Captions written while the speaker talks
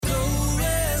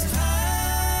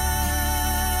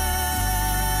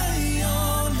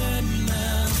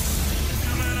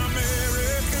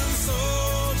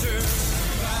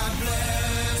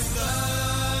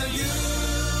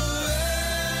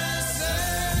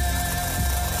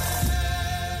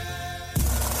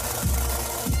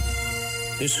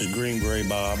This is Green Gray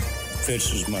Bob.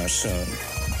 Fitz is my son.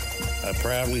 I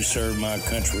proudly serve my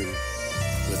country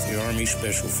with the Army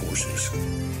Special Forces.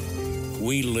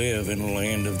 We live in the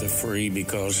land of the free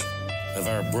because of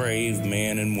our brave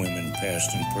men and women,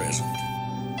 past and present.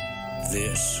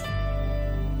 This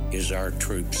is our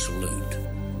troop salute.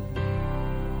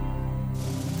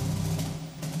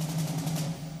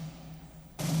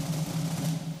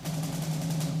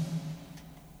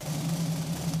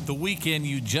 The weekend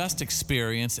you just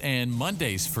experienced and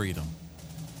Monday's freedom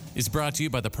is brought to you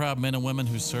by the proud men and women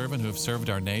who serve and who have served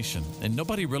our nation. And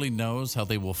nobody really knows how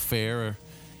they will fare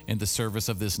in the service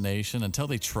of this nation until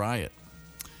they try it.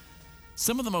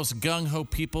 Some of the most gung-ho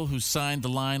people who signed the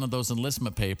line on those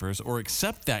enlistment papers or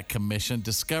accept that commission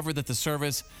discover that the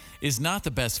service is not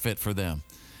the best fit for them.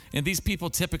 And these people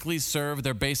typically serve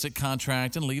their basic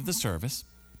contract and leave the service.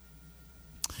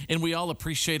 And we all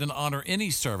appreciate and honor any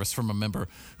service from a member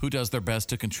who does their best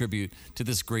to contribute to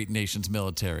this great nation's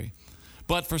military.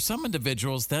 But for some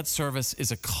individuals, that service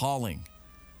is a calling.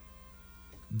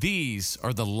 These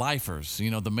are the lifers,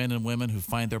 the men and women who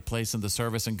find their place in the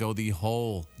service and go the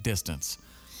whole distance.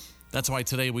 That's why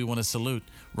today we want to salute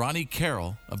Ronnie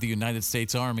Carroll of the United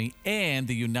States Army and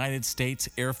the United States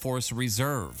Air Force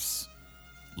Reserves.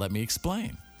 Let me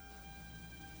explain.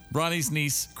 Ronnie's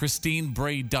niece, Kristie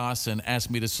Bray Dawson, asked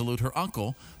me to salute her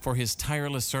uncle for his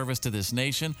tireless service to this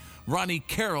nation. Ronnie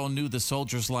Carroll knew the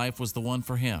soldier's life was the one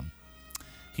for him.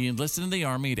 He enlisted in the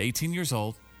Army at 18 years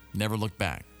old, never looked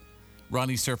back.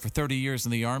 Ronnie served for 30 years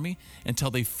in the Army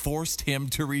until they forced him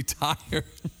to retire.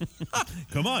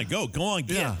 Come on, go on,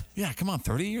 get it. Yeah, come on,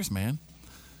 30 years, man.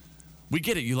 We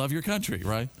get it, you love your country,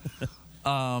 right?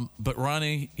 But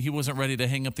Ronnie, he wasn't ready to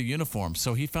hang up the uniform,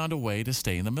 so he found a way to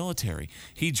stay in the military.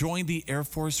 He joined the Air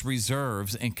Force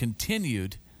Reserves and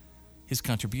continued his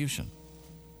contribution.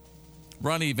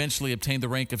 Ronnie eventually obtained the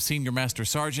rank of Senior Master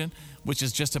Sergeant, which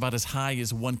is just about as high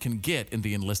as one can get in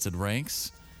the enlisted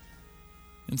ranks.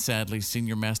 And sadly,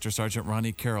 Senior Master Sergeant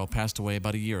Ronnie Carroll passed away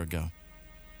about a year ago.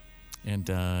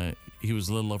 And he was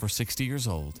a little over 60 years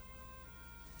old.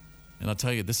 And I'll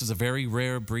tell you, this is a very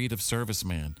rare breed of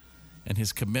serviceman. And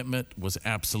his commitment was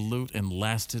absolute and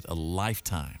lasted a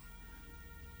lifetime.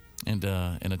 And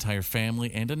an entire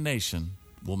family and a nation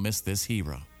will miss this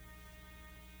hero.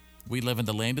 We live in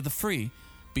the land of the free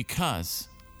because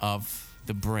of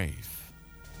the brave.